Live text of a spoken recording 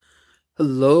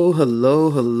Hello, hello,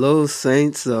 hello,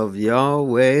 saints of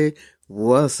Yahweh.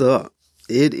 What's up?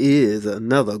 It is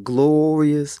another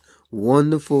glorious,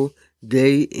 wonderful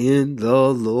day in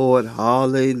the Lord.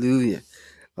 Hallelujah.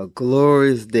 A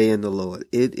glorious day in the Lord.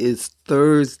 It is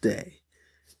Thursday,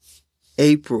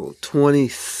 April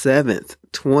 27th,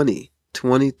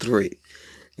 2023.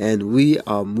 And we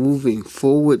are moving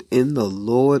forward in the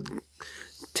Lord,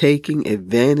 taking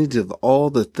advantage of all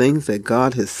the things that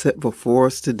God has set before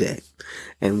us today.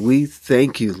 And we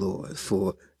thank you, Lord,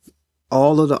 for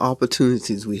all of the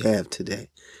opportunities we have today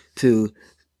to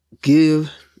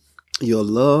give your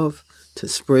love, to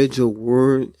spread your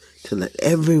word, to let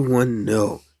everyone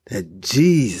know that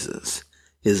Jesus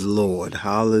is Lord.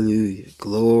 Hallelujah.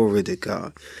 Glory to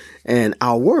God. And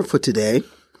our word for today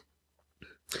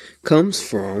comes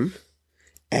from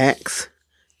Acts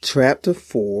chapter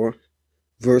 4,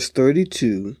 verse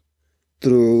 32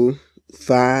 through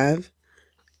 5.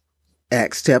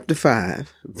 Acts chapter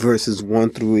 5, verses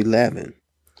 1 through 11.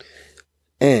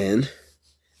 And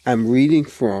I'm reading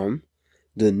from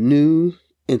the New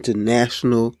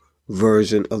International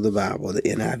Version of the Bible, the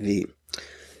NIV.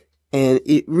 And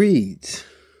it reads,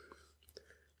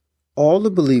 all the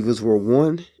believers were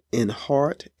one in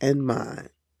heart and mind.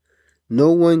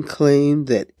 No one claimed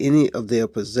that any of their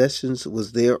possessions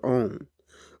was their own,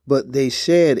 but they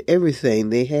shared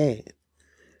everything they had.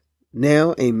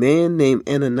 Now a man named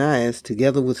Ananias,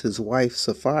 together with his wife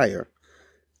Sapphira,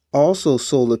 also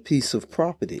sold a piece of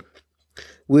property.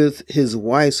 With his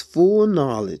wife's full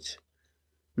knowledge,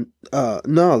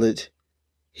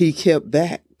 he kept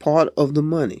back part of the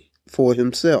money for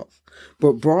himself,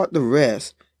 but brought the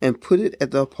rest and put it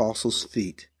at the apostles'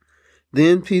 feet.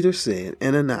 Then Peter said,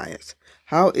 Ananias,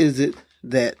 how is it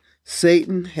that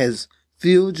Satan has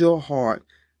filled your heart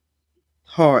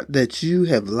that you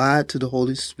have lied to the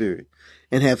Holy Spirit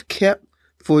and have kept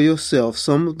for yourself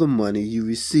some of the money you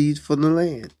received for the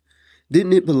land?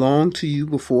 Didn't it belong to you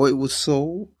before it was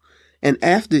sold? And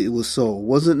after it was sold,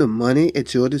 wasn't the money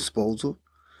at your disposal?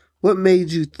 What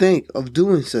made you think of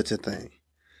doing such a thing?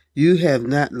 You have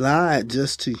not lied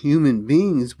just to human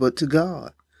beings, but to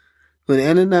God. When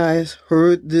Ananias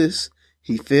heard this,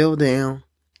 he fell down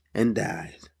and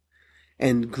died.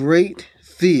 And great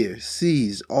fear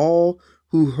seized all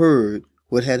who heard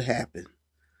what had happened.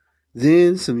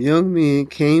 Then some young men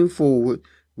came forward,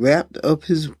 wrapped up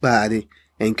his body,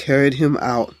 and carried him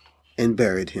out and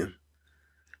buried him.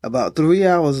 About 3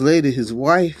 hours later, his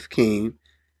wife came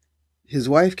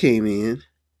in,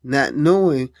 not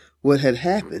knowing what had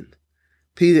happened.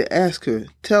 Peter asked her,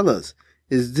 tell us,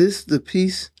 is this the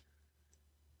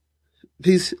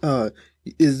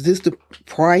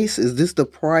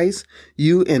price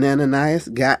you and Ananias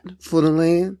got for the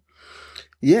land?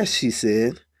 Yes, she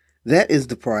said, that is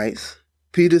the price.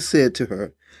 Peter said to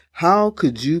her, how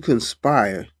could you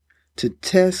conspire to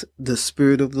test the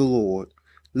Spirit of the Lord?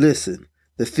 Listen,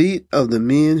 the feet of the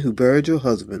men who buried your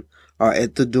husband are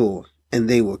at the door, and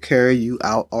they will carry you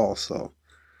out also.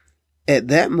 At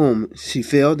that moment she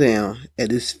fell down at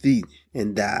his feet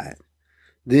and died.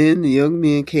 Then the young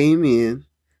men came in,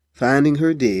 finding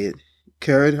her dead,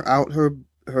 carried her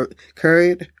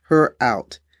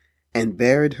out and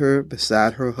buried her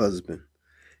beside her husband.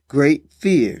 Great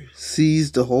fear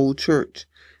seized the whole church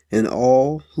and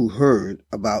all who heard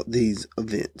about these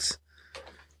events.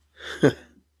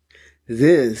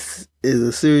 This is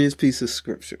a serious piece of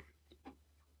scripture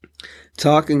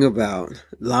talking about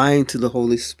lying to the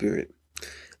Holy Spirit,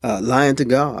 lying to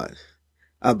God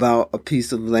about a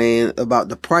piece of land, about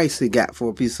the price they got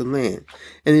for a piece of land.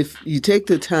 And if you take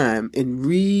the time and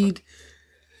read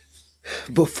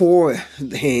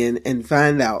beforehand and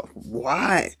find out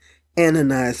why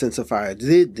Ananias and Sapphira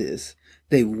did this,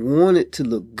 they wanted to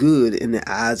look good in the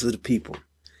eyes of the people.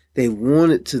 They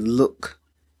wanted to look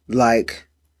like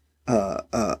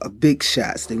big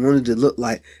shots. They wanted to look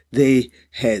like they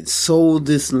had sold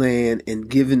this land and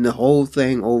given the whole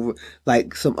thing over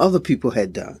like some other people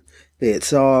had done. They had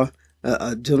saw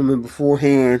a gentleman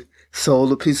beforehand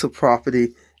sold a piece of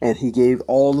property, and he gave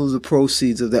all of the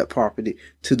proceeds of that property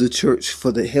to the church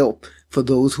for the help for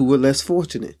those who were less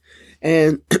fortunate.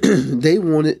 And they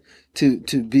wanted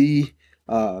to be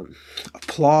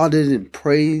applauded and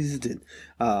praised and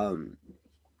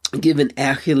given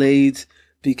accolades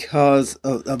because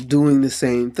of doing the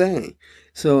same thing.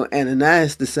 So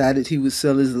Ananias decided he would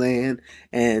sell his land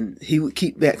and he would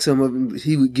keep back some of it.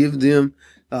 He would give them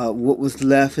what was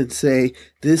left and say,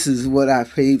 this is what I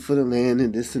paid for the land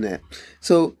and this and that.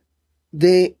 So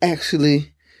they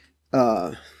actually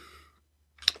was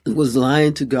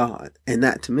lying to God and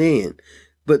not to man.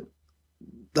 But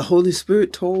the Holy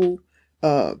Spirit told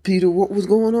Peter what was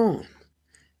going on.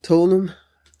 told them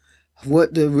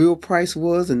what the real price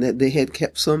was and that they had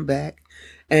kept some back.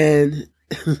 And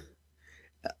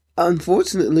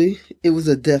unfortunately, it was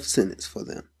a death sentence for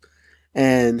them.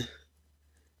 And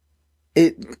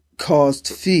it caused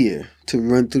fear to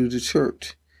run through the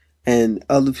church. And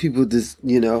other people just,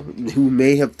 who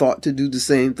may have thought to do the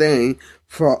same thing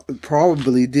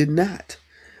probably did not.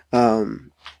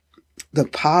 The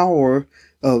power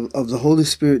of the Holy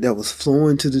Spirit that was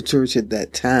flowing to the church at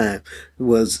that time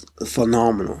was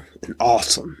phenomenal and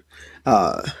awesome.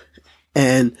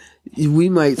 And we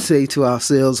might say to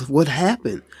ourselves, what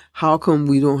happened? How come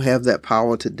we don't have that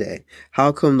power today?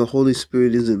 How come the Holy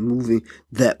Spirit isn't moving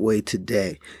that way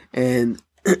today? And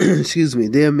excuse me,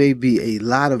 there may be a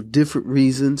lot of different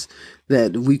reasons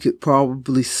that we could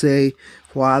probably say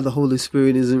why the Holy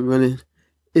Spirit isn't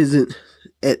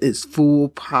at its full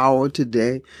power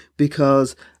today,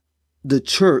 because the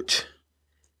church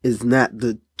is not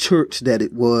the church that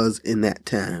it was in that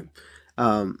time.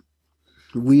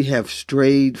 We have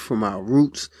strayed from our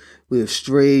roots. We have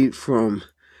strayed from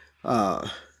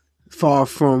far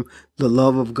from the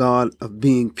love of God, of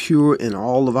being pure in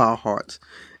all of our hearts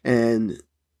and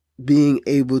being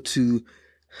able to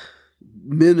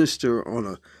minister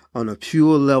on a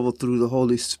pure level through the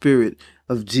Holy Spirit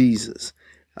of Jesus.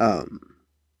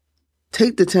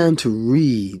 Take the time to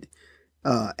read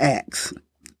Acts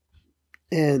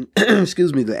and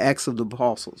excuse me, the Acts of the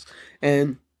Apostles,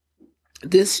 and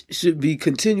this should be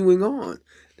continuing on.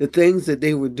 The things that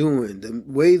they were doing, the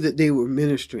way that they were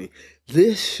ministering,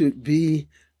 this should be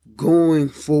going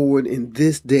forward in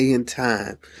this day and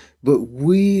time. But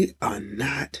we are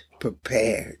not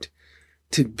prepared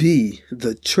to be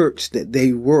the church that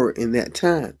they were in that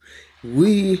time.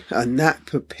 We are not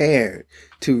prepared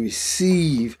to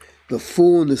receive the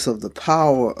fullness of the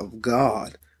power of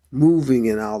God moving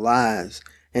in our lives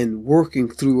and working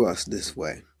through us this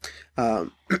way.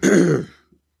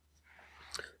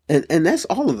 And that's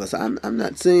all of us. I'm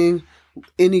not saying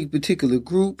any particular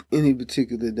group, any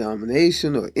particular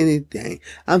denomination or anything.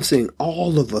 I'm saying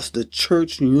all of us, the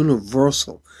church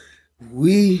universal.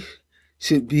 We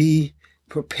should be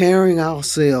preparing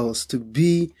ourselves to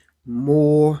be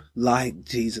more like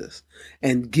Jesus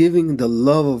and giving the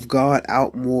love of God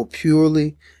out more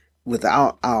purely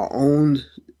without our own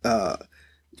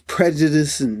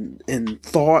prejudice and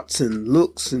thoughts and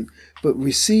looks, but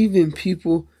receiving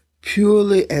people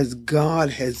purely as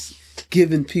God has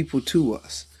given people to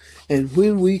us. And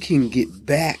when we can get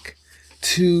back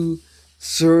to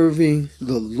serving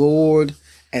the Lord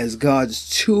as God's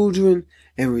children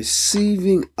and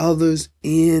receiving others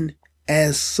in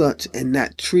as such and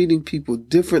not treating people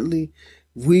differently,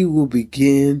 we will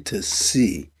begin to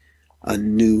see a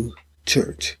new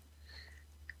church.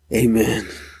 Amen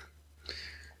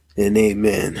and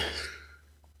amen.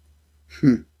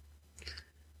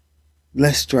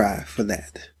 Let's strive for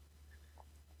that.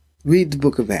 Read the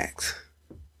book of Acts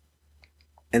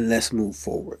and let's move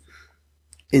forward.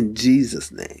 In Jesus'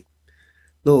 name.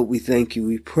 Lord, we thank you.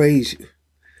 We praise you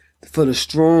for the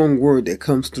strong word that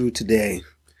comes through today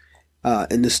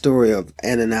in the story of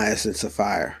Ananias and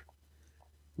Sapphira.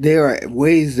 There are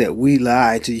ways that we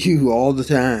lie to you all the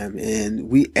time, and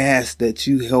we ask that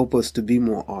you help us to be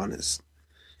more honest.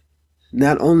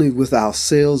 Not only with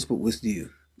ourselves, but with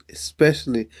you.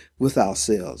 Especially with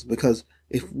ourselves, because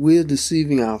if we're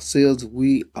deceiving ourselves,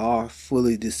 we are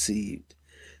fully deceived.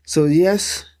 So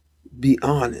yes, be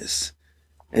honest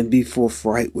and be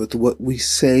forthright with what we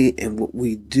say and what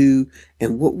we do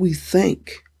and what we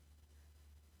think,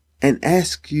 and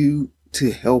ask you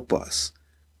to help us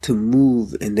to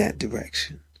move in that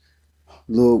direction.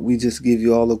 Lord, we just give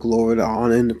you all the glory, the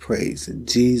honor, and the praise in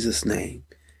Jesus' name.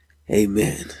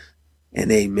 Amen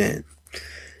and amen.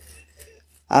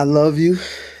 I love you,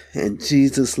 and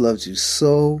Jesus loves you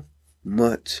so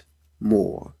much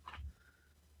more.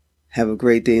 Have a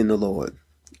great day in the Lord,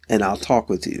 and I'll talk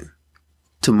with you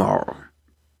tomorrow.